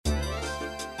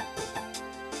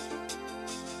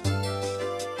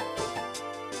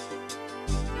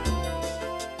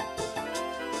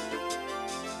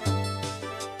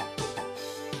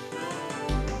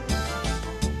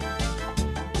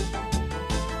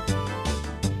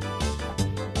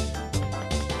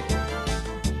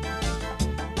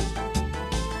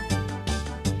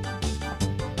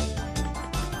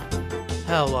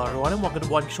Hello, everyone, and welcome to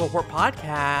One Control Port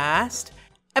Podcast,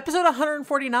 episode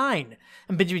 149.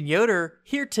 I'm Benjamin Yoder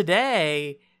here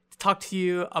today to talk to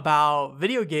you about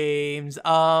video games.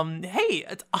 Hey,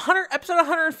 it's episode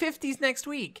 150 is next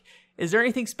week. Is there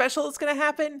anything special that's going to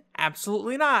happen?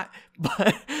 Absolutely not.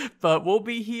 But we'll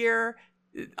be here.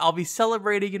 I'll be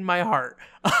celebrating in my heart.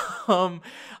 But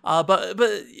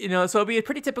you know, so it'll be a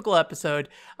pretty typical episode.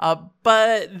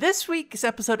 But this week's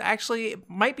episode actually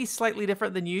might be slightly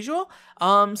different than usual.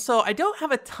 So I don't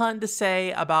have a ton to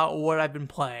say about what I've been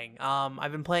playing.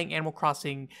 I've been playing Animal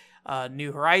Crossing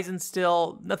New Horizons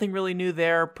still. Nothing really new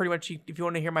there. Pretty much, if you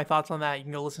want to hear my thoughts on that, you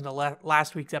can go listen to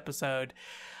last week's episode.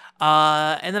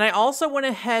 And then I also went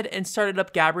ahead and started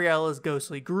up Gabriella's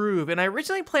Ghostly Groove. And I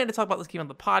originally planned to talk about this game on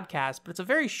the podcast, but it's a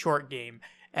very short game.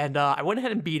 And I went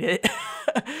ahead and beat it.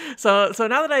 So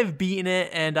now that I've beaten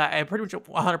it, and I pretty much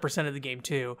 100% of the game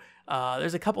too,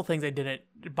 there's a couple things I didn't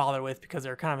bother with because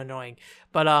they're kind of annoying.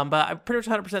 But I'm pretty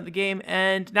much 100% of the game.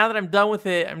 And now that I'm done with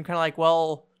it, I'm kind of like,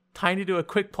 well, time to do a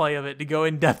quick play of it to go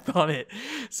in depth on it.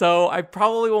 So I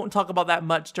probably won't talk about that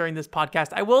much during this podcast.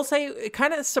 I will say it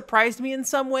kind of surprised me in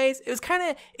some ways. It was kind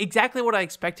of exactly what I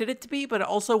expected it to be, but it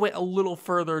also went a little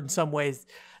further in some ways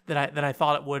than I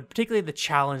thought it would, particularly the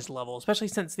challenge level, especially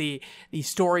since the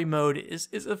story mode is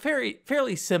a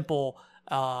fairly simple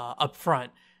up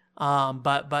front.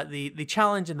 But the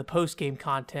challenge and the post game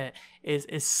content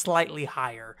is slightly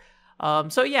higher.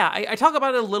 So yeah, I talk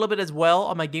about it a little bit as well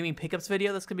on my gaming pickups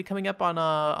video that's going to be coming up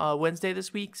on Wednesday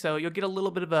this week. So you'll get a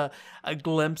little bit of a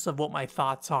glimpse of what my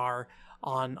thoughts are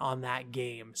on that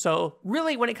game. So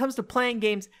really, when it comes to playing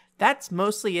games, that's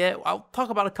mostly it. I'll talk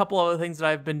about a couple other things that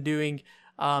I've been doing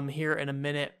here in a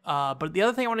minute. But the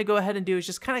other thing I want to go ahead and do is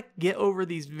just kind of get over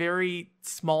these very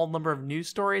small number of news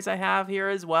stories I have here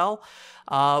as well.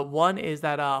 One is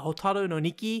that Hotaru no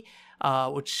Nikki,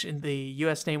 which in the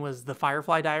US name was The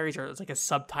Firefly Diaries, or it's like a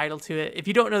subtitle to it. If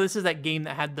you don't know, this is that game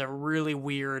that had the really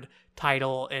weird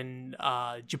title in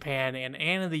Japan and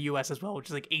in the US as well, which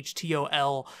is like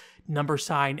HTOL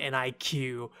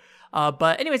 $NIQ.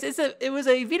 But anyways, it was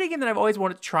a Vita game that I've always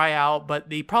wanted to try out, but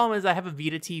the problem is I have a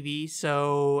Vita TV,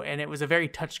 and it was a very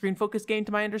touchscreen focused game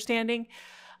to my understanding.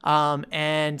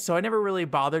 And so I never really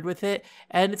bothered with it,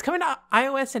 and it's coming to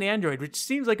iOS and Android, which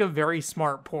seems like a very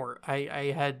smart port.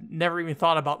 I had never even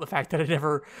thought about the fact that I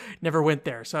never went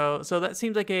there. So that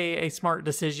seems like a smart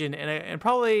decision, and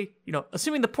probably, you know,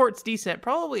 assuming the port's decent,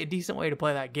 probably a decent way to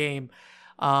play that game.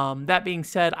 That being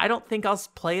said, I don't think I'll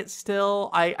play it still.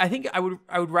 I think I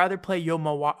would rather play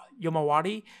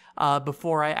Yomawari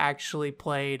before I actually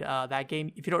played that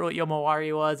game. If you don't know what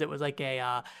Yomawari was, it was like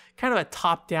a kind of a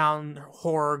top-down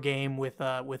horror game with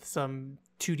some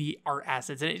 2D art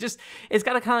assets, and it's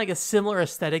got a kind of like a similar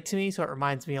aesthetic to me, so it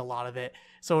reminds me a lot of it.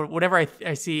 So whenever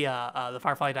I see the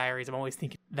Firefly Diaries, I'm always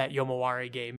thinking that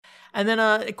Yomawari game. And then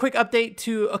a quick update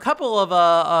to a couple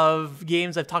of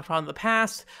games I've talked about in the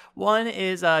past. One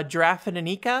is Giraffe and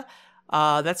Anika.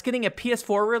 That's getting a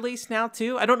PS4 release now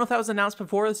too. I don't know if that was announced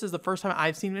before. This is the first time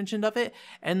I've seen mentioned of it.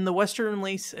 And the Western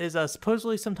release is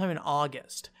supposedly sometime in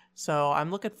August. So I'm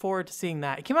looking forward to seeing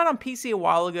that. It came out on PC a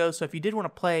while ago, so if you did want to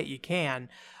play it, you can.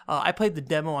 I played the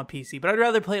demo on PC, but I'd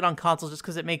rather play it on console just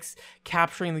because it makes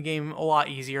capturing the game a lot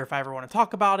easier if I ever want to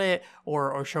talk about it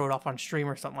or show it off on stream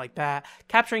or something like that.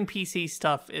 Capturing PC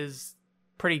stuff is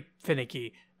pretty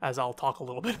finicky, as I'll talk a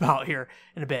little bit about here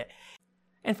in a bit.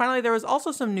 And finally, there was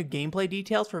also some new gameplay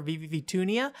details for VV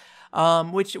Tunia,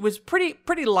 which was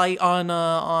pretty light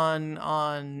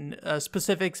on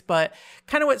specifics, but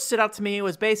kind of what stood out to me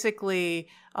was basically,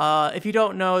 if you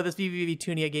don't know, this VV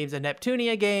Tunia game is a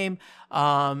Neptunia game,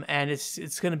 and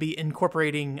it's going to be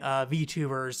incorporating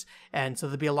VTubers, and so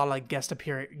there'll be a lot of like guest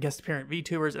appearant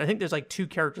VTubers, and I think there's like 2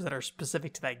 characters that are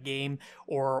specific to that game,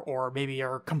 or maybe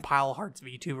are Compile Hearts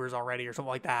VTubers already or something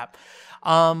like that.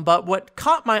 But what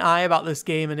caught my eye about this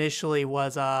game initially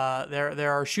was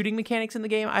there are shooting mechanics in the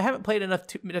game. I haven't played enough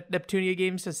Neptunia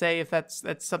games to say if that's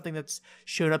something that's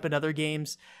showed up in other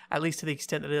games, at least to the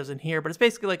extent that it is in here. But it's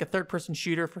basically like a third-person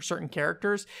shooter for certain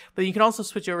characters. But you can also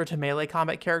switch over to melee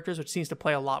combat characters, which seems to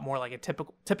play a lot more like a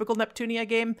typical Neptunia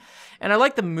game. And I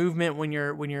like the movement when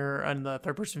you're in the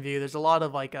third-person view. There's a lot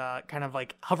of like kind of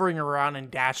like hovering around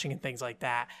and dashing and things like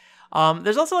that.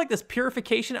 There's also like this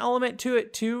purification element to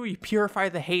it too. You purify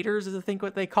the haters, is I think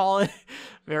what they call it.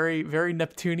 Very, very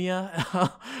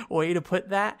Neptunia way to put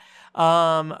that.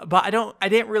 But I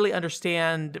didn't really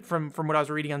understand from what I was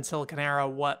reading on Siliconera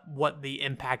what the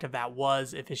impact of that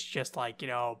was. If it's just like, you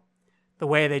know, the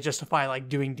way they justify like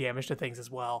doing damage to things as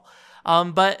well.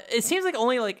 But it seems like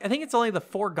I think it's only the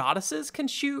 4 goddesses can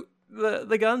shoot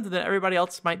the guns, and then everybody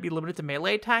else might be limited to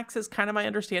melee attacks, is kind of my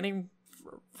understanding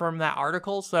from that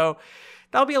article. So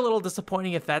that'll be a little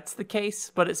disappointing if that's the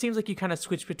case, but it seems like you kind of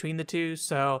switch between the two.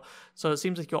 So it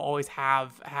seems like you'll always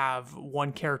have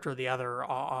one character or the other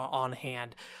on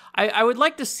hand. I would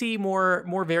like to see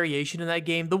more variation in that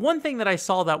game. The one thing that I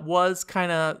saw that was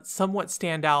kind of somewhat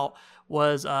stand out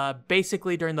was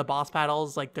basically during the boss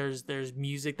battles, like there's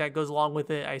music that goes along with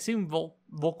it. I assume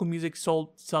vocal music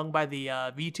sung by the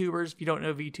VTubers. If you don't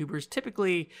know VTubers,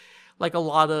 typically like a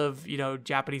lot of,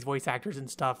 Japanese voice actors and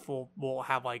stuff will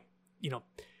have like,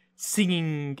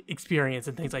 singing experience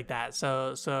and things like that.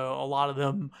 So a lot of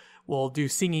them will do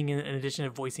singing in addition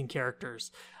to voicing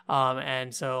characters.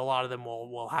 And so a lot of them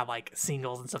will have like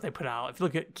singles and stuff they put out. If you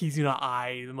look at Kizuna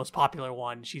Ai, the most popular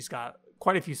one, she's got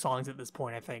quite a few songs at this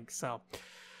point, I think. So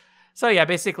yeah,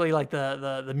 basically like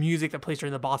the music that plays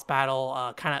during the boss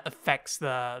battle kind of affects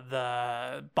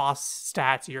the boss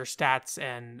stats, your stats,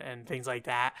 and things like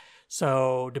that.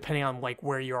 So depending on like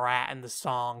where you're at in the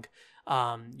song,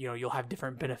 you'll have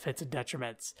different benefits and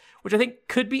detriments, which I think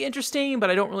could be interesting, but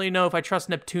I don't really know if I trust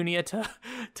Neptunia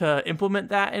to implement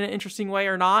that in an interesting way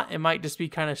or not. It might just be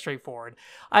kind of straightforward.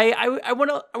 I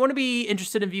want to be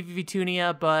interested in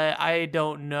VVVtunia, but I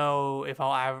don't know if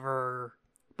I'll ever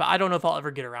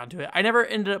get around to it. I never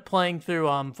ended up playing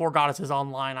through Four Goddesses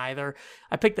Online either.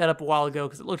 I picked that up a while ago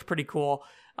because it looked pretty cool,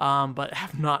 but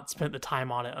have not spent the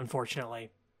time on it,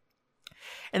 unfortunately.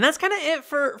 And that's kind of it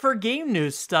for game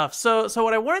news stuff. So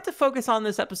what I wanted to focus on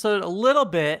this episode a little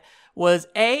bit was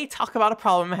talk about a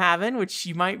problem I'm having, which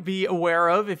you might be aware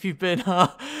of if you've been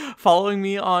following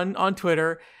me on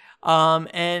Twitter,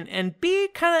 and B,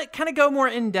 kind of go more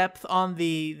in depth on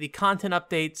the content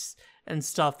updates and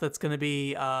stuff that's going to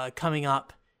be coming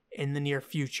up in the near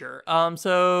future.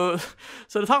 So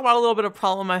to talk about a little bit of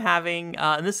problem I'm having,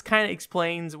 and this kind of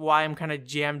explains why I'm kind of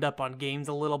jammed up on games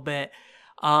a little bit.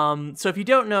 So if you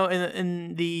don't know,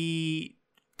 in the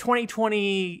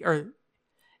 2020 or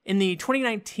in the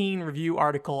 2019 review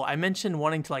article, I mentioned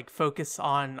wanting to like focus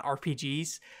on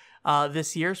RPGs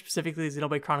this year, specifically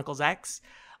Xenoblade Chronicles X.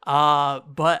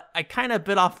 But I kind of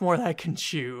bit off more than I can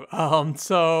chew.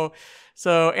 So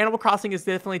Animal Crossing is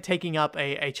definitely taking up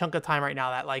a chunk of time right now,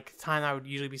 that like time I would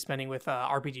usually be spending with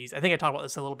RPGs. I think I talked about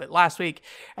this a little bit last week,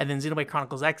 and then Xenoblade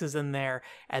Chronicles X is in there,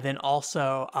 and then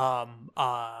also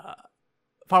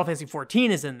Final Fantasy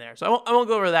 14 is in there. So I won't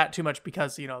go over that too much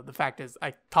because, the fact is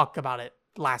I talked about it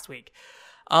last week.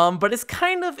 But it's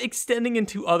kind of extending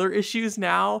into other issues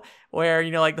now where,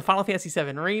 like the Final Fantasy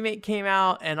 7 remake came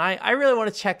out, and I really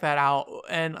want to check that out.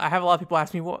 And I have a lot of people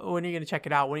ask me, when are you going to check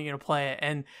it out? When are you going to play it?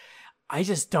 And I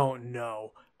just don't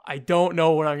know. I don't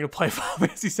know when I'm going to play Final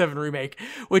Fantasy 7 Remake,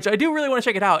 which I do really want to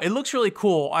check it out. It looks really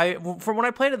cool. From when I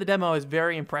played at the demo, I was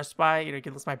very impressed by it. You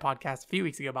can listen to my podcast a few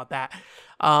weeks ago about that.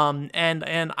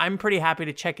 And I'm pretty happy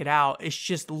to check it out. It's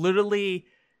just literally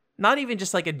not even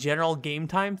just like a general game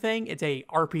time thing. It's a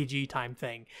RPG time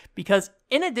thing. Because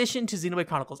in addition to Xenoblade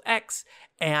Chronicles X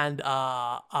and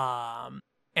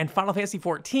Final Fantasy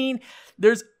 14,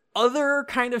 there's other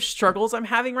kind of struggles I'm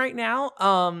having right now.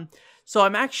 So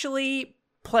I'm actually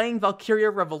playing Valkyria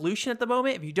Revolution at the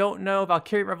moment. If you don't know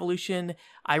Valkyria Revolution,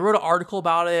 I wrote an article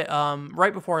about it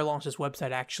right before I launched this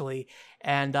website, actually,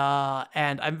 and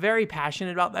I'm very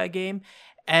passionate about that game,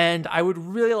 and I would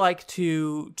really like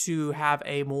to have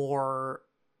a more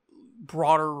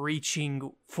broader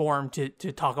reaching form to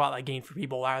talk about that game for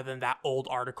people rather than that old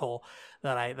article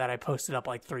that I posted up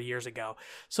like 3 years ago.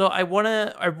 So I want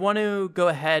to go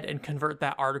ahead and convert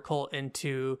that article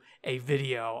into a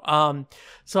video.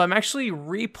 So I'm actually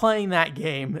replaying that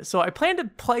game. So I plan to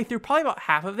play through probably about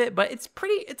half of it, but it's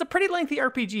a pretty lengthy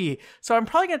RPG. So I'm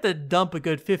probably going to have to dump a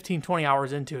good 15-20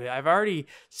 hours into it. I've already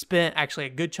spent actually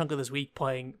a good chunk of this week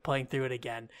playing through it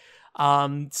again.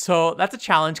 So that's a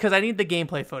challenge because I need the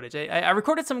gameplay footage. I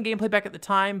recorded some gameplay back at the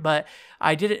time, but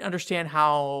I didn't understand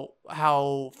how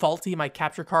faulty my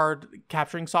capture card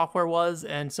capturing software was,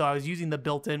 and so I was using the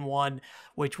built-in one,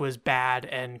 which was bad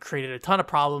and created a ton of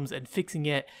problems, and fixing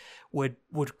it would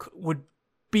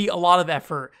be a lot of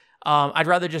effort. I'd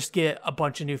rather just get a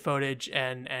bunch of new footage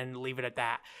and leave it at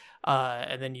that,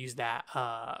 and then use that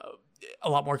a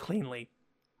lot more cleanly.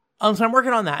 So I'm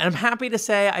working on that, and I'm happy to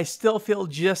say I still feel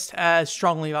just as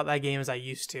strongly about that game as I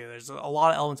used to. There's a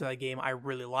lot of elements of that game I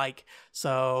really like,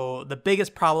 So the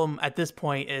biggest problem at this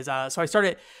point is, so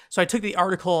I took the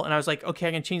article and I was like, okay,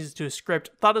 I can change this to a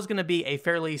script. Thought it was going to be a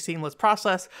fairly seamless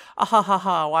process.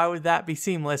 Why would that be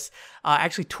seamless? I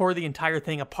actually tore the entire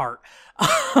thing apart.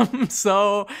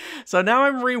 So now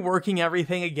I'm reworking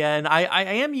everything again. I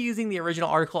am using the original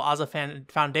article as a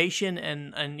foundation,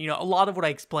 and a lot of what I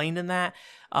explained in that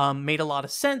made a lot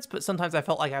of sense, but sometimes I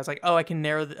felt like I was like, oh, I can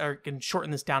can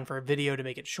shorten this down for a video to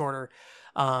make it shorter,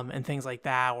 and things like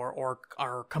that,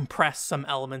 or compress some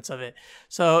elements of it.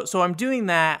 So I'm doing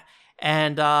that,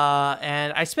 and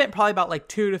I spent probably about like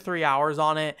 2 to 3 hours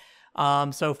on it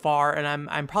so far, and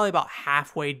I'm probably about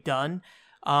halfway done.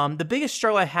 The biggest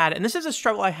struggle I had, and this is a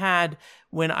struggle I had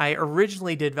when I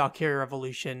originally did Valkyria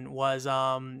Revolution, was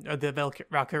or the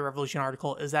Valkyria Revolution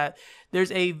article, is that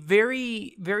there's a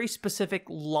very, very specific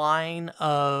line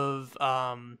of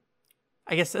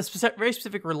I guess a very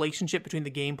specific relationship between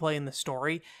the gameplay and the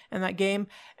story in that game.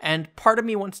 And part of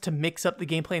me wants to mix up the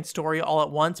gameplay and story all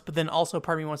at once, but then also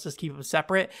part of me wants to keep them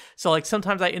separate. So like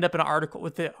sometimes I end up in an article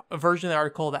with a version of the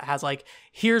article that has like,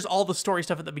 here's all the story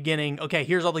stuff at the beginning. Okay,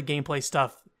 here's all the gameplay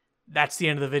stuff. That's the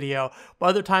end of the video. But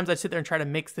other times I sit there and try to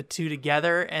mix the two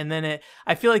together, and then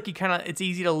I feel like it's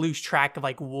easy to lose track of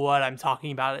like what I'm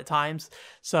talking about at times.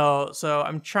 So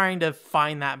I'm trying to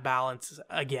find that balance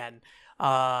again.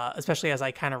 Especially as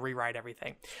I kind of rewrite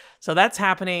everything. So that's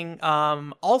happening.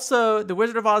 Also, The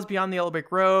Wizard of Oz Beyond the Yellow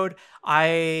Brick Road,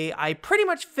 I pretty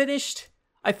much finished.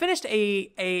 I finished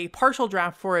a partial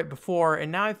draft for it before,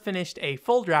 and now I've finished a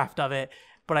full draft of it,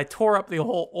 but I tore up the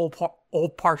whole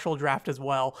old partial draft as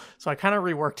well. So I kind of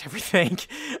reworked everything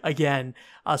again.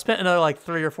 Spent another like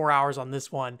 3 or 4 hours on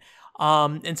this one.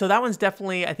 And so that one's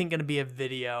definitely, I think, going to be a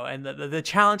video. And the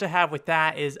challenge I have with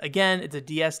that is, again, it's a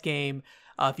DS game.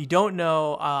 If you don't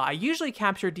know, I usually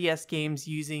capture DS games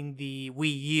using the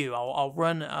Wii U. I'll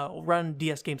run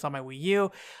DS games on my Wii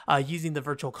U using the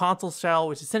Virtual Console style,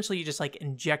 which essentially you just like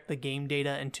inject the game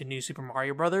data into New Super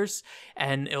Mario Brothers,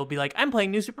 and it'll be like, I'm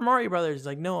playing New Super Mario Brothers. It's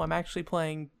like, no, I'm actually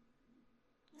playing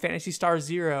Phantasy Star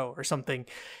Zero or something.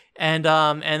 And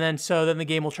then the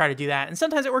game will try to do that. And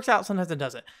sometimes it works out, sometimes it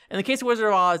doesn't. In the case of Wizard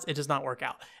of Oz, it does not work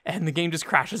out. And the game just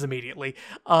crashes immediately.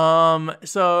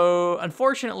 So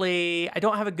unfortunately, I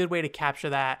don't have a good way to capture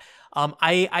that.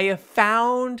 I have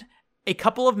found a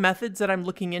couple of methods that I'm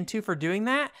looking into for doing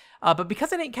that. But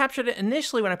because I didn't capture it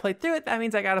initially when I played through it, that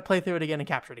means I got to play through it again and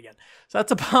capture it again. So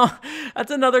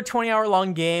that's another 20-hour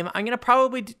long game. I'm going to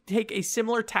probably take a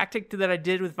similar tactic to that I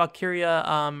did with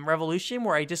Valkyria Revolution,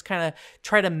 where I just kind of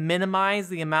try to minimize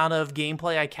the amount of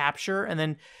gameplay I capture and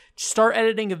then start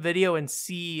editing a video and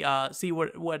see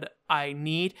what I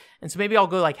need. And so maybe I'll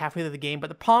go like halfway through the game. But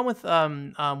the problem with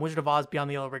Wizard of Oz Beyond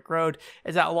the Yellow Brick Road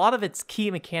is that a lot of its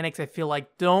key mechanics, I feel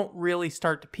like, don't really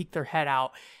start to peek their head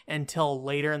out until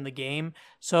later in the game.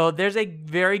 So there's a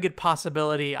very good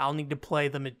possibility I'll need to play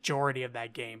the majority of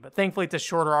that game. But thankfully it's a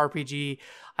shorter RPG.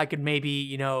 I could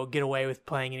maybe, get away with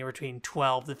playing anywhere between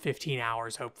 12 to 15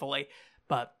 hours, hopefully.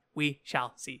 But we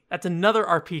shall see. That's another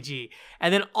RPG.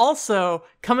 And then also,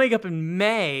 coming up in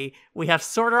May, we have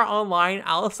Sword Art Online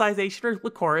Alicization of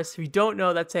Lycoris. If you don't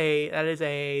know, that is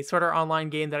a Sword Art Online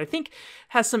game that I think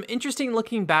has some interesting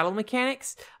looking battle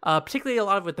mechanics, particularly a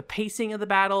lot of with the pacing of the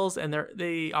battles, and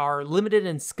they are limited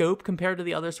in scope compared to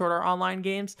the other Sword Art Online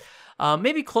games.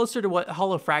 Maybe closer to what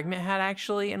Hollow Fragment had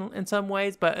actually in some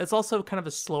ways, but it's also kind of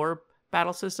a slower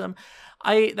battle system.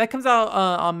 That comes out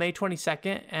on May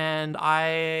 22nd, and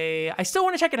I still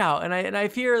want to check it out, and I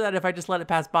fear that if I just let it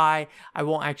pass by, I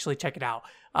won't actually check it out.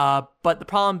 But the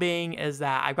problem being is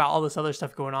that I've got all this other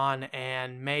stuff going on,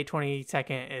 and May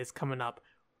 22nd is coming up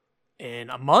in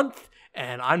a month,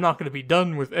 and I'm not going to be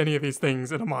done with any of these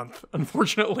things in a month,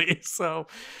 unfortunately. So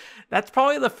that's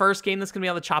probably the first game that's going to be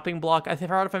on the chopping block. I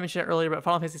forgot if I mentioned it earlier, but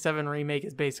Final Fantasy VII Remake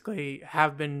is basically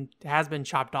has been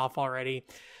chopped off already.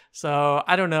 So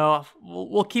I don't know.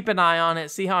 We'll keep an eye on it,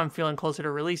 see how I'm feeling closer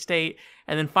to release date.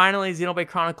 And then finally, Xenoblade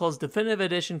Chronicles Definitive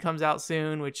Edition comes out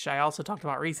soon, which I also talked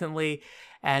about recently.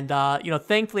 And,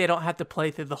 thankfully I don't have to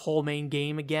play through the whole main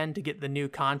game again to get the new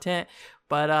content.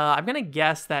 But I'm going to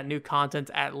guess that new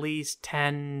content's at least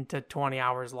 10 to 20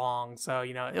 hours long. So,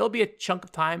 it'll be a chunk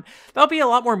of time. That'll be a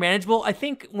lot more manageable. I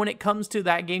think when it comes to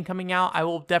that game coming out, I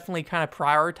will definitely kind of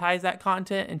prioritize that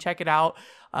content and check it out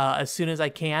as soon as I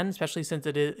can, especially since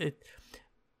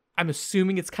I'm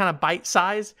assuming it's kind of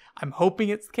bite-sized. I'm hoping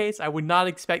it's the case. I would not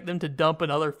expect them to dump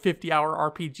another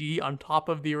 50-hour RPG on top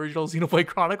of the original Xenoblade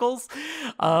Chronicles.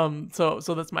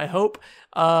 So that's my hope.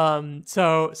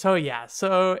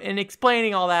 So in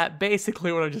explaining all that,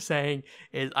 basically what I'm just saying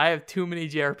is I have too many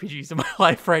JRPGs in my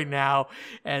life right now,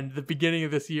 and the beginning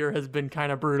of this year has been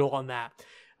kind of brutal on that.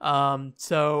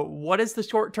 So what is the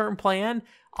short-term plan?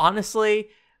 Honestly,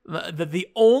 the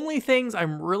only things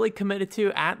I'm really committed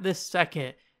to at this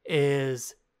second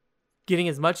is getting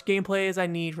as much gameplay as I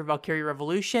need for Valkyria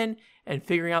Revolution and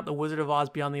figuring out the Wizard of Oz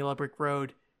Beyond the Yellow Brick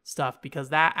Road stuff, because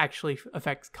that actually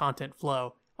affects content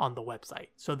flow on the website.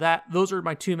 So those are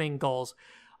my two main goals.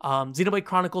 Xenoblade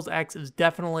Chronicles X is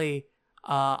definitely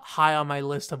high on my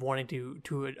list of wanting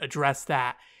to address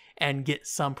that and get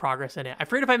some progress in it. I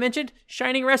forget if I mentioned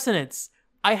Shining Resonance.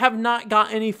 I have not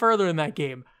got any further in that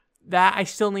game. That I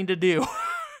still need to do.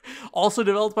 Also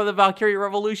developed by the Valkyria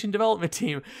Revolution development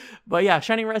team. But yeah,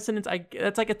 Shining Resonance,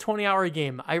 that's like a 20-hour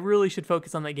game. I really should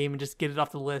focus on that game and just get it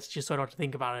off the list just so I don't have to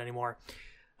think about it anymore.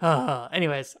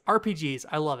 Anyways, RPGs,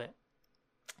 I love it.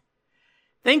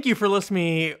 Thank you for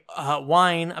listening to me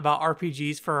whine about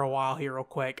RPGs for a while here real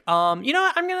quick. You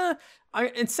know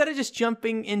what, instead of just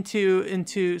jumping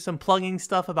into some plugging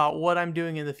stuff about what I'm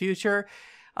doing in the future,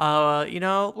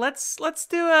 let's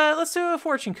do a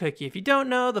fortune cookie. If you don't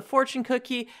know, the fortune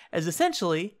cookie is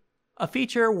essentially a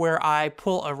feature where I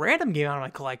pull a random game out of my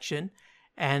collection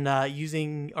and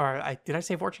did I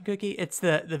say fortune cookie? It's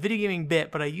the video gaming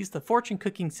bit, but I use the fortune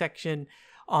cooking section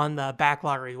on the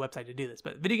Backloggery website to do this.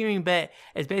 But video gaming bit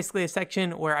is basically a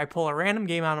section where I pull a random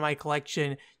game out of my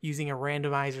collection using a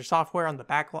randomizer software on the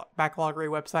Backloggery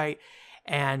website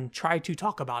and try to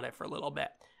talk about it for a little bit.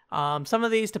 Some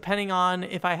of these, depending on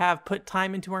if I have put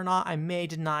time into or not, I may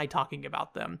deny talking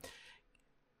about them.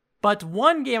 But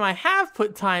one game I have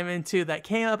put time into that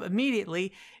came up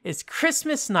immediately is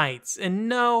Christmas Nights. And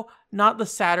no, not the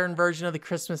Saturn version of the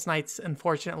Christmas Nights,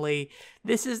 unfortunately.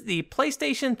 This is the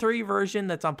PlayStation 3 version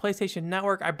that's on PlayStation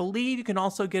Network. I believe you can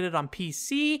also get it on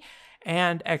PC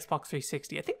and Xbox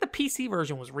 360. I think the PC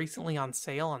version was recently on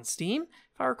sale on Steam,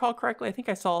 if I recall correctly. I think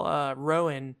I saw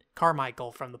Rowan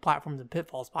Carmichael from the Platforms and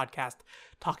Pitfalls podcast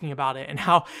talking about it and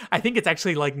how I think it's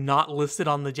actually like not listed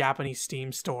on the Japanese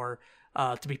Steam store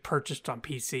to be purchased on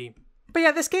PC. But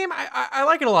yeah, this game, I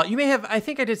like it a lot. You may have, I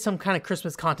think I did some kind of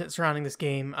Christmas content surrounding this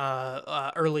game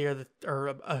earlier,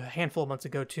 or a handful of months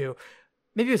ago too.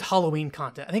 Maybe it was Halloween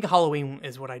content. I think Halloween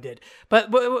is what I did.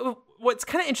 But what's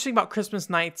kind of interesting about Christmas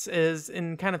Nights is,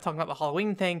 in kind of talking about the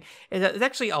Halloween thing, is that there's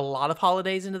actually a lot of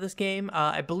holidays into this game.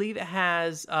 I believe it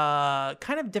has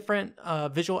kind of different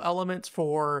visual elements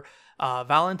for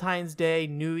Valentine's Day,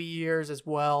 New Year's as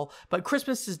well. But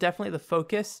Christmas is definitely the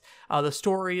focus. The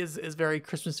story is very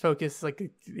Christmas focused.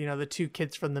 Like, you know, the two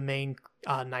kids from the main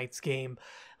Nights game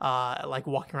like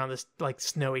walking around this like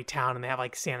snowy town, and they have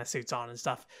like Santa suits on and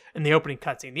stuff in the opening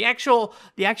cutscene. The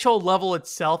actual level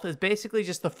itself is basically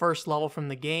just the first level from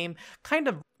the game, kind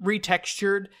of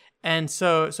retextured, and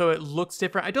so it looks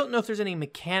different. I don't know if there's any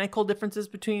mechanical differences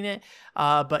between it,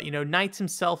 but you know, Nights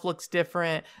himself looks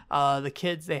different. The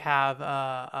kids, they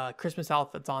have Christmas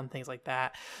outfits on, things like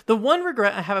that. The one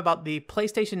regret I have about the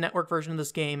PlayStation Network version of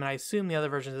this game, and I assume the other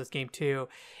versions of this game too,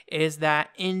 is that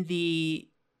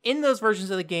in those versions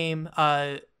of the game,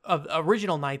 of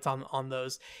original Nights on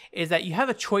those, is that you have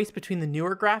a choice between the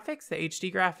newer graphics, the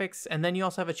HD graphics, and then you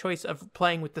also have a choice of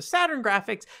playing with the Saturn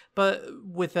graphics, but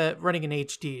with running in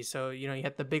HD. So, you know, you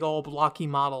have the big old blocky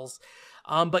models.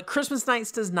 But Christmas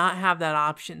Nights does not have that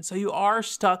option. So you are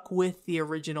stuck with the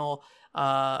original,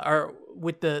 or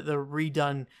with the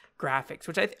redone graphics,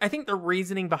 which I think the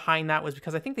reasoning behind that was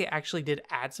because I think they actually did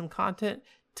add some content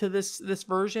to this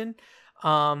version.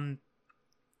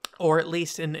 Or at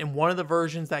least in one of the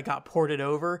versions that got ported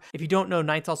over. If you don't know,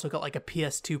 Nights also got like a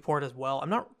PS2 port as well. I'm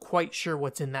not quite sure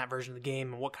what's in that version of the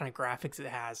game and what kind of graphics it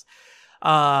has.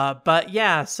 But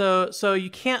yeah, so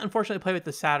you can't unfortunately play with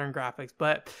the Saturn graphics,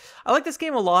 but I like this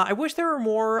game a lot. I wish there were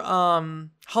more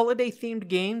holiday themed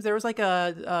games. There was like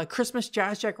a Christmas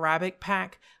Jazz Jack Rabbit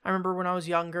pack, I remember when I was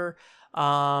younger.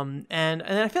 And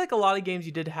I feel like a lot of games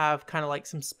you did have kind of like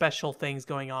some special things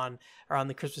going on around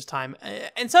the Christmas time.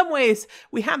 In some ways,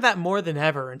 we have that more than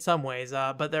ever in some ways,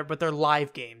 but they're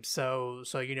live games. So,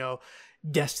 you know,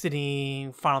 Destiny,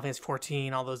 Final Fantasy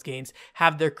 14, all those games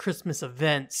have their Christmas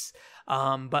events.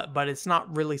 But it's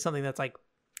not really something that's like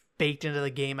baked into the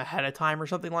game ahead of time or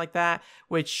something like that,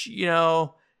 which, you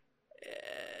know,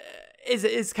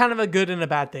 is kind of a good and a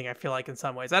bad thing, I feel like, in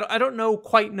some ways. I don't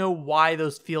quite know why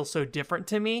those feel so different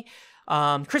to me.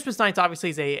 Christmas Nights obviously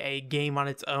is a game on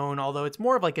its own, although it's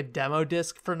more of like a demo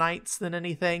disc for Nights than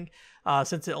anything,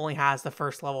 since it only has the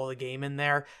first level of the game in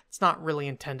there. It's not really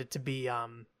intended to be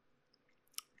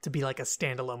like a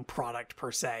standalone product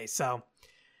per se. So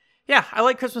yeah, I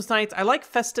like Christmas Nights. I like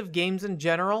festive games in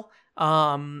general.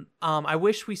 I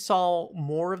wish we saw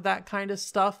more of that kind of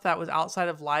stuff that was outside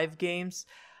of live games.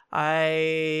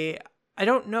 I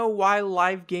don't know why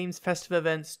live games festive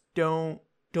events don't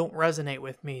don't resonate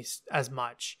with me as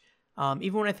much.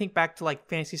 Even when I think back to like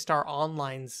Phantasy Star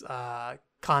Online's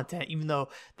content, even though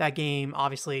that game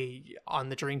obviously on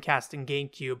the Dreamcast and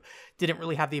GameCube didn't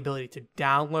really have the ability to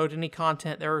download any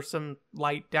content. There were some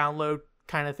light download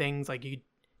kind of things, like you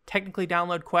technically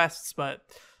download quests, but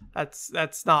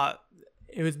that's not,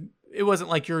 it wasn't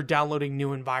like you're downloading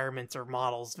new environments or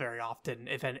models very often,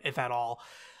 if at all.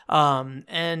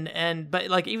 But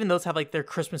like even those have like their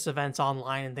Christmas events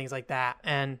online and things like that.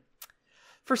 And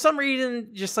for some reason,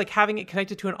 just like having it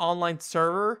connected to an online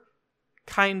server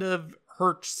kind of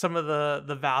hurts some of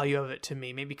the value of it to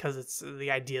me. Maybe because it's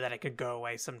the idea that it could go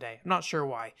away someday. I'm not sure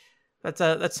why. That's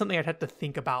something I'd have to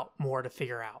think about more to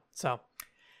figure out. So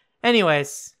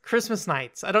anyways, Christmas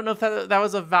nights. I don't know if that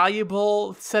was a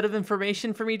valuable set of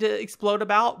information for me to explode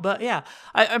about, but yeah,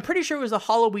 I'm pretty sure it was a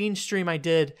Halloween stream I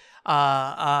did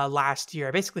last year.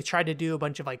 I basically tried to do a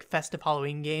bunch of like festive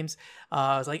Halloween games.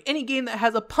 I was like, any game that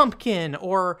has a pumpkin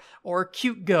or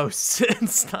cute ghosts and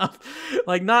stuff.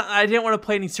 Like I didn't want to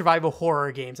play any survival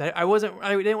horror games. I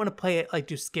didn't want to play it like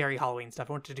do scary Halloween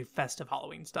stuff. I wanted to do festive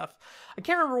Halloween stuff. I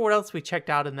can't remember what else we checked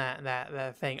out in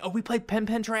that thing. Oh, we played Pen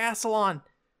Triathlon.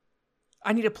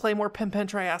 I need to play more Pen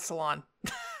Triathlon.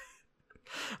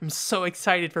 I'm so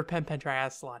excited for Pen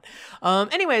Triathlon.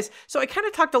 Anyways, so I kind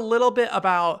of talked a little bit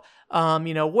about,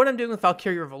 what I'm doing with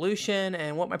Valkyria Revolution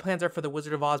and what my plans are for the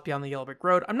Wizard of Oz Beyond the Yellow Brick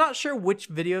Road. I'm not sure which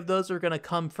video of those are going to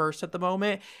come first at the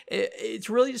moment.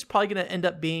 It's really just probably going to end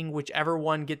up being whichever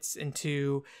one gets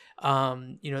into,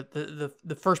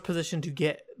 the first position to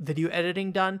get video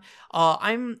editing done.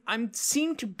 I'm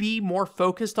seem to be more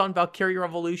focused on Valkyria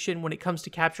Revolution when it comes to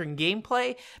capturing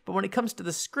gameplay, but when it comes to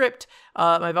the script,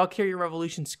 my Valkyria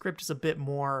Revolution script is a bit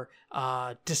more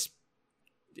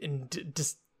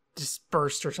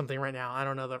dispersed or something right now. I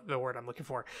don't know the word I'm looking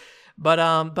for,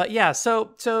 but yeah.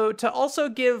 So to also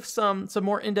give some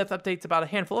more in-depth updates about a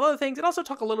handful of other things, and also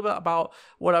talk a little bit about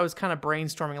what I was kind of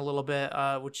brainstorming a little bit,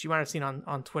 which you might have seen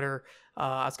on Twitter.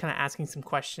 I was kind of asking some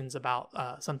questions about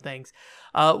some things.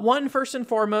 One, first and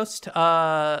foremost,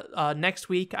 next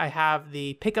week I have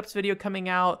the pickups video coming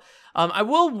out. I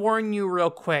will warn you real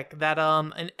quick that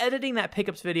in editing that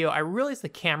pickups video, I realized the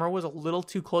camera was a little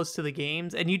too close to the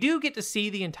games, and you do get to see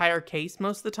the entire case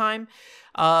most of the time.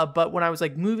 But when I was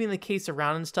like moving the case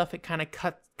around and stuff, it kind of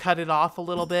cut it off a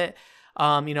little bit.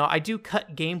 I do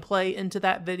cut gameplay into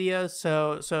that video,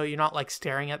 so you're not like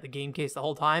staring at the game case the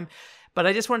whole time. But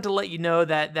I just wanted to let you know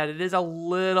that it is a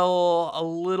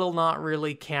little not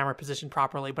really camera positioned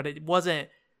properly, but it wasn't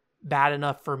bad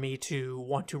enough for me to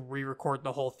want to re-record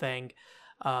the whole thing,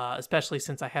 especially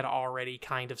since I had already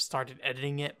kind of started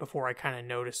editing it before I kind of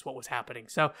noticed what was happening.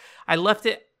 So I left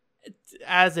it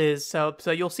as is. So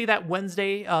you'll see that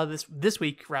Wednesday, this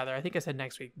week rather. I think I said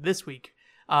next week. This week.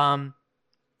 And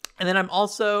then I'm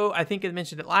also, I think I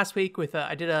mentioned it last week with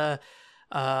I did a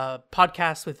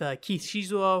podcast with Keith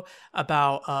Shizuo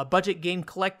about budget game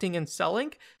collecting and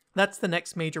selling. That's the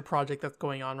next major project that's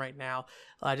going on right now.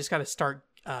 I just got to start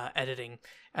editing.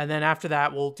 And then after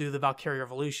that, we'll do the Valkyria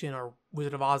Revolution or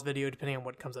Wizard of Oz video, depending on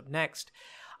what comes up next.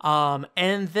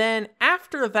 And then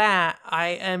after that, I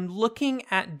am looking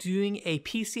at doing a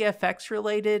PCFX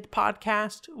related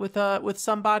podcast with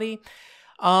somebody.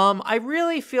 I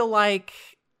really feel like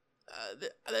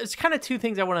there's kind of two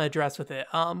things I want to address with it.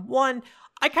 One,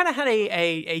 I kind of had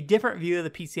a different view of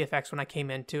the PCFX when I came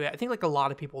into it. I think like a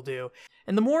lot of people do.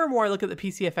 And the more and more I look at the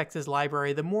PCFX's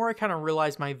library, the more I kind of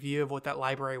realize my view of what that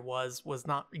library was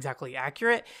not exactly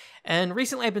accurate. And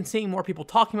recently I've been seeing more people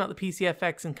talking about the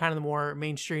PCFX in kind of the more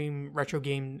mainstream retro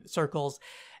game circles.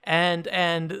 And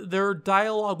their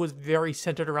dialogue was very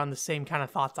centered around the same kind of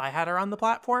thoughts I had around the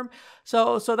platform.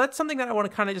 So that's something that I want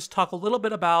to kind of just talk a little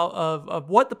bit about of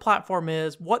what the platform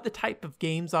is, what the type of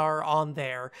games are on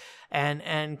there,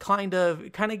 and kind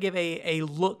of give a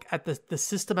look at the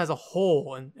system as a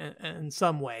whole in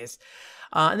some ways.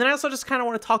 And then I also just kind of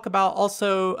want to talk about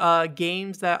also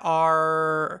games that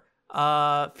are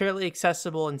fairly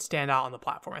accessible and stand out on the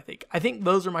platform. I think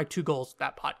those are my two goals with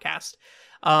that podcast.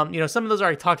 Some of those I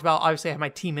already talked about. Obviously, I have my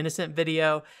Team Innocent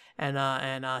video and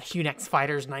Hunex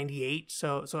Fighters 98.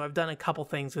 So I've done a couple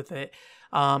things with it.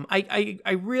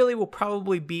 I really will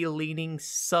probably be leaning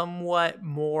somewhat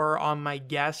more on my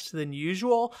guests than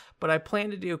usual, but I plan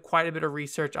to do quite a bit of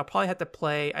research. I'll probably have to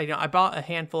play. I bought a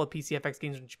handful of PCFX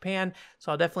games in Japan,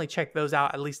 so I'll definitely check those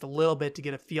out at least a little bit to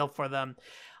get a feel for them,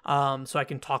 so I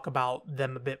can talk about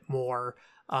them a bit more.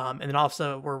 And then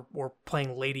also we're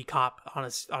playing Lady Cop on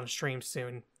a stream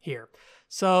soon here.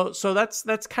 So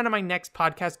that's kind of my next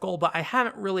podcast goal, but I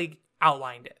haven't really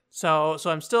outlined it. So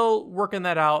I'm still working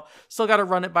that out. Still got to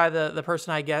run it by the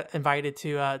person I get invited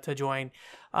to join,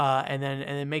 and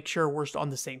then make sure we're on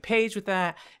the same page with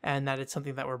that, and that it's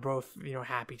something that we're both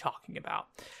happy talking about.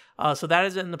 So that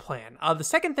is in the plan. The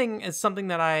second thing is something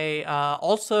that I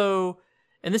also,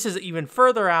 and this is even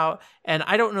further out, and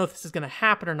I don't know if this is going to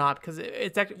happen or not, because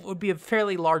it would be a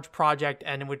fairly large project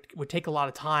and it would take a lot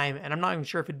of time, and I'm not even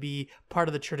sure if it'd be part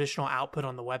of the traditional output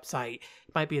on the website.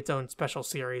 It might be its own special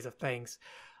series of things.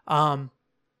 One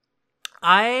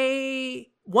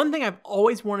thing I've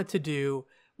always wanted to do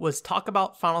was talk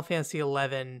about Final Fantasy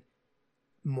XI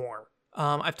more.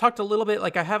 I've talked a little bit,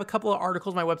 like I have a couple of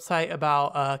articles on my website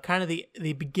about kind of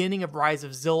the beginning of Rise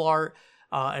of Zilart,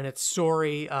 and its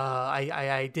story.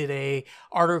 I did a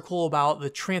article about the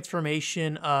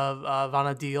transformation of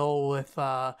Vana'diel with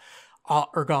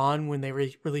Ergon when they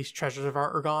released Treasures of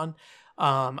Ergon.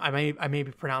 I may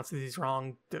be pronouncing these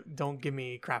wrong. Don't give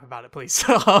me crap about it, please.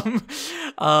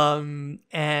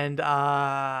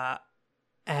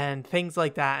 And things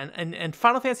like that. And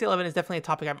Final Fantasy XI is definitely a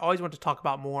topic I've always wanted to talk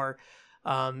about more.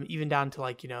 Even down to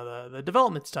like, the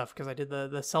development stuff, because I did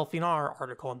the Selfinar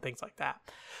article and things like that.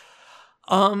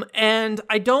 And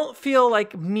I don't feel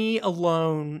like me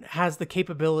alone has the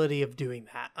capability of doing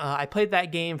that. I played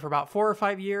that game for about 4 or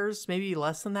 5 years, maybe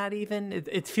less than that even.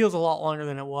 It feels a lot longer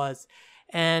than it was.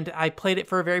 And I played it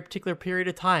for a very particular period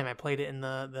of time. I played it in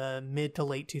the mid to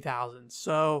late 2000s.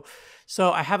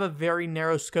 So I have a very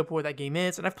narrow scope of what that game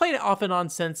is, and I've played it off and on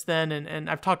since then, and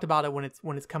I've talked about it when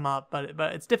it's come up, but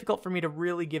it's difficult for me to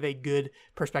really give a good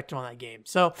perspective on that game.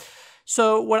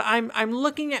 So what I'm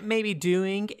looking at maybe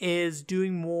doing is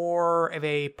doing more of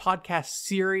a podcast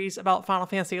series about Final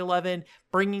Fantasy XI,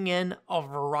 bringing in a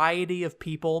variety of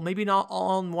people, maybe not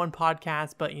all on one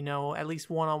podcast, but at least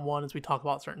one-on-one as we talk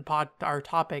about certain our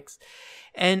topics,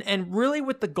 and really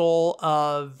with the goal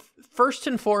of, first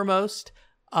and foremost,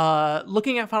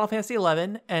 looking at Final Fantasy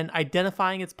XI and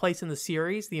identifying its place in the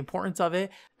series, the importance of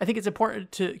it. I think it's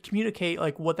important to communicate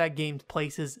like what that game's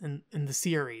place is in the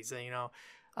series.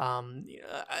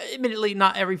 Admittedly,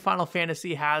 not every Final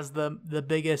Fantasy has the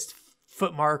biggest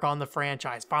footmark on the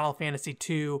franchise. Final Fantasy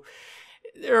II,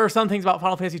 there are some things about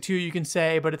Final Fantasy II you can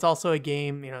say, but it's also a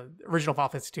game, original Final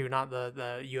Fantasy II, not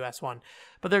the US one.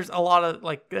 But there's a lot of,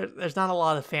 there's not a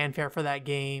lot of fanfare for that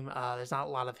game. There's not a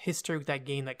lot of history with that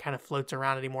game that kind of floats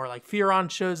around anymore. Like, Fioran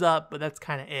shows up, but that's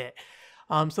kind of it.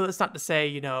 So that's not to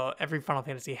say, every Final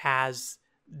Fantasy has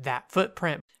that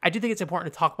footprint. I do think it's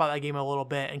important to talk about that game a little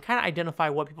bit and kind of identify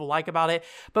what people like about it.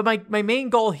 But my main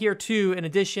goal here too, in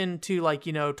addition to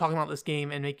talking about this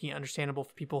game and making it understandable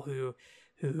for people who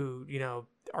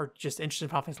are just interested in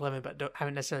Final Fantasy XI but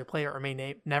haven't necessarily played it or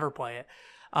may never play it,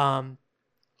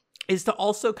 is to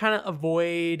also kind of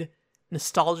avoid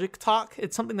nostalgic talk.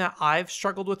 It's something that I've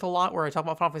struggled with a lot, where I talk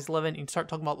about Final Fantasy XI and you start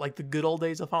talking about like the good old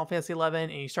days of Final Fantasy XI,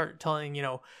 and you start telling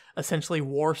essentially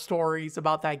war stories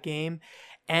about that game.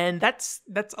 And that's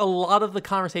a lot of the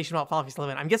conversation about Final Fantasy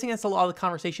XI. I'm guessing that's a lot of the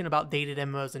conversation about dated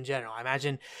MMOs in general. I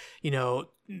imagine,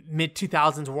 mid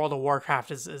 2000s World of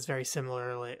Warcraft is very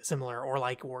similar,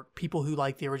 or people who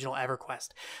like the original EverQuest.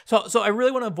 So I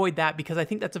really want to avoid that, because I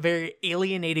think that's a very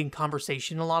alienating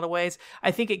conversation in a lot of ways.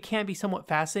 I think it can be somewhat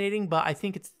fascinating, but I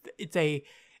think it's a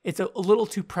little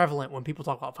too prevalent when people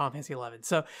talk about Final Fantasy XI.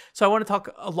 So I want to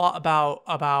talk a lot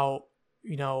about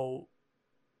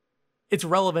its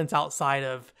relevance outside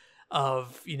of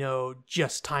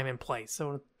just time and place. So I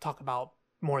want to talk about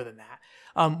more than that.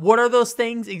 What are those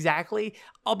things exactly?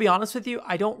 I'll be honest with you,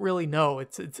 I don't really know.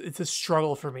 It's a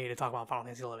struggle for me to talk about Final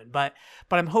Fantasy XI, but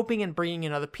I'm hoping in bringing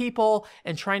in other people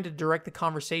and trying to direct the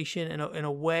conversation in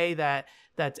a way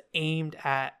that's aimed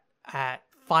at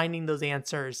finding those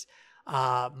answers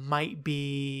might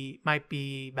be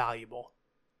valuable.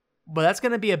 But that's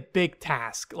going to be a big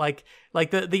task. Like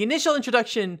the initial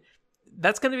introduction,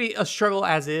 that's going to be a struggle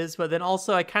as is, but then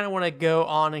also I kind of want to go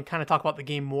on and kind of talk about the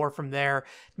game more from there,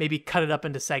 maybe cut it up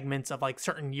into segments of like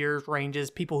certain years ranges,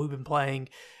 people who've been playing,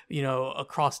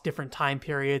 across different time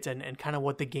periods, and kind of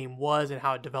what the game was and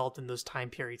how it developed in those time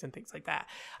periods and things like that.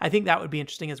 I think that would be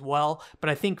interesting as well, but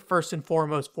I think first and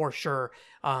foremost, for sure,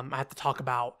 I have to talk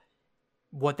about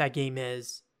what that game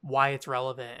is, why it's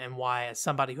relevant, and why, as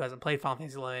somebody who hasn't played Final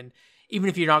Fantasy XI, even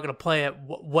if you're not going to play it,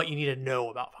 what you need to know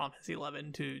about Final Fantasy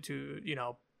XI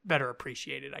to better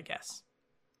appreciate it, I guess.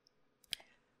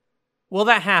 Will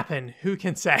that happen? Who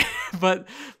can say? but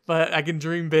I can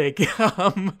dream big. So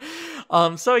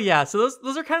those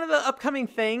are kind of the upcoming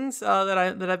things that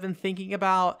I've been thinking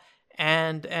about,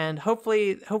 and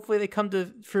hopefully they come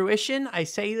to fruition. I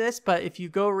say this, but if you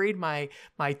go read my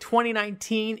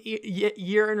 2019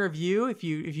 year in review, if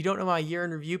you don't know my year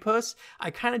in review posts,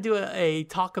 I kind of do a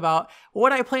talk about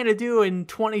what I plan to do in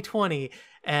 2020,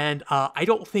 and I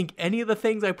don't think any of the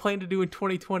things I plan to do in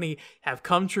 2020 have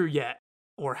come true yet.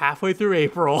 We're halfway through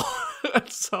April,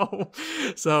 so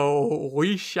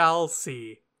we shall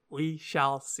see. We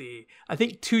shall see. I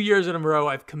think 2 years in a row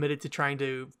I've committed to trying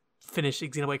to finish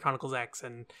Xenoblade Chronicles X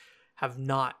and have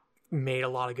not made a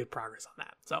lot of good progress on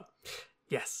that. So,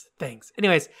 yes, thanks.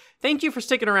 Anyways, thank you for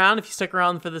sticking around. If you stuck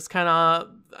around for this kind of,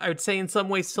 I would say in some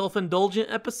ways, self-indulgent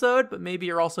episode, but maybe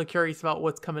you're also curious about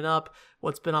what's coming up,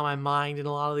 what's been on my mind in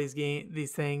a lot of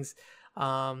these things.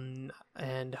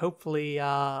 And hopefully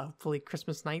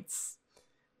Christmas nights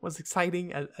was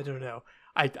exciting. I don't know.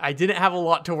 I didn't have a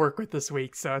lot to work with this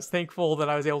week, so I was thankful that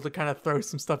I was able to kind of throw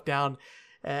some stuff down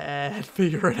and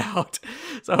figure it out.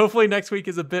 So hopefully next week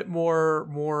is a bit more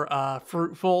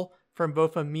fruitful from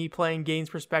both a me playing games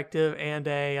perspective and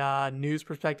a news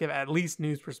perspective, at least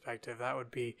news perspective. That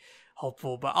would be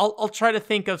helpful. But I'll try to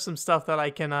think of some stuff that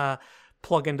I can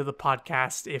plug into the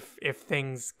podcast if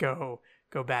things go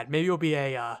bad. Maybe it'll be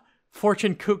a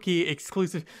Fortune Cookie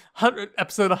exclusive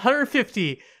episode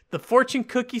 150, the Fortune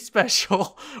Cookie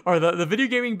special, or the video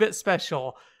gaming bit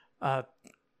special.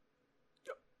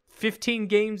 15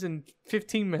 games in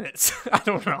 15 minutes. I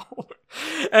don't know.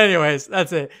 Anyways,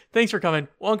 that's it. Thanks for coming.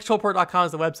 OneControlPort.com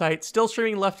is the website. Still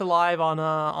streaming Left Alive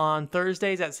on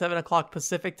Thursdays at 7 o'clock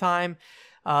Pacific time.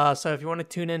 So if you want to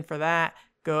tune in for that,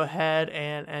 go ahead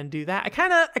and do that. I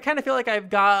kind of feel like I've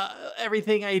got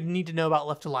everything I need to know about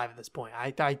Left Alive at this point.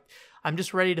 I'm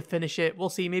just ready to finish it. We'll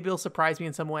see. Maybe it'll surprise me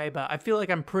in some way, but I feel like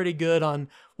I'm pretty good on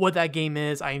what that game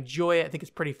is. I enjoy it. I think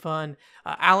it's pretty fun.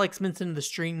 Alex mentioned in the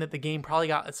stream that the game probably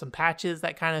got some patches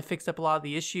that kind of fixed up a lot of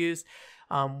the issues,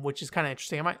 which is kind of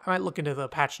interesting. I might look into the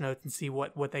patch notes and see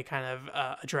what they kind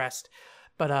of addressed.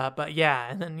 But yeah,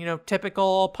 and then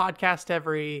typical podcast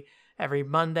every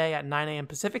Monday at 9 a.m.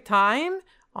 Pacific time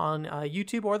on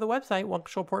YouTube or the website,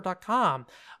 OneControlPort.com.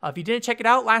 If you didn't check it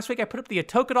out, last week I put up the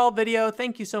Atokadol video.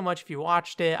 Thank you so much if you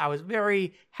watched it. I was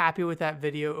very happy with that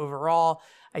video overall.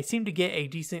 I seemed to get a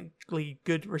decently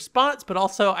good response, but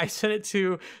also I sent it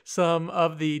to some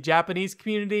of the Japanese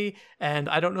community, and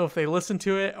I don't know if they listened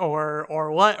to it or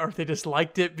what, or if they just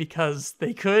liked it because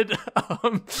they could.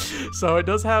 So it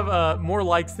does have more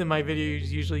likes than my videos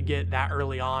usually get that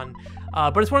early on.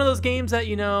 But it's one of those games that,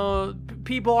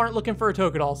 people aren't looking for a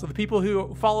Atokadol. So the people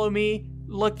who follow me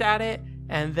looked at it,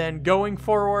 and then going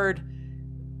forward,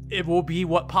 it will be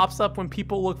what pops up when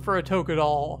people look for a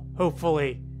Atokadol,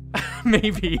 hopefully.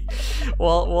 Maybe.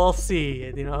 Well, we'll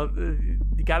see. You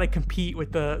got to compete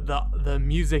with the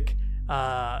music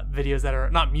videos that are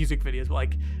not music videos, but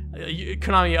like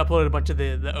Konami uploaded a bunch of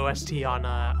the OST on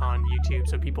YouTube.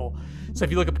 So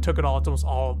if you look up Atokadol, it's almost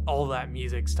all that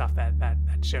music stuff that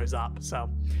shows up.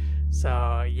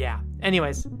 So yeah.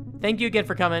 Anyways, thank you again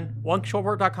for coming.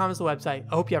 OneControlPort.com is the website.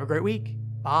 I hope you have a great week.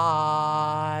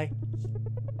 Bye.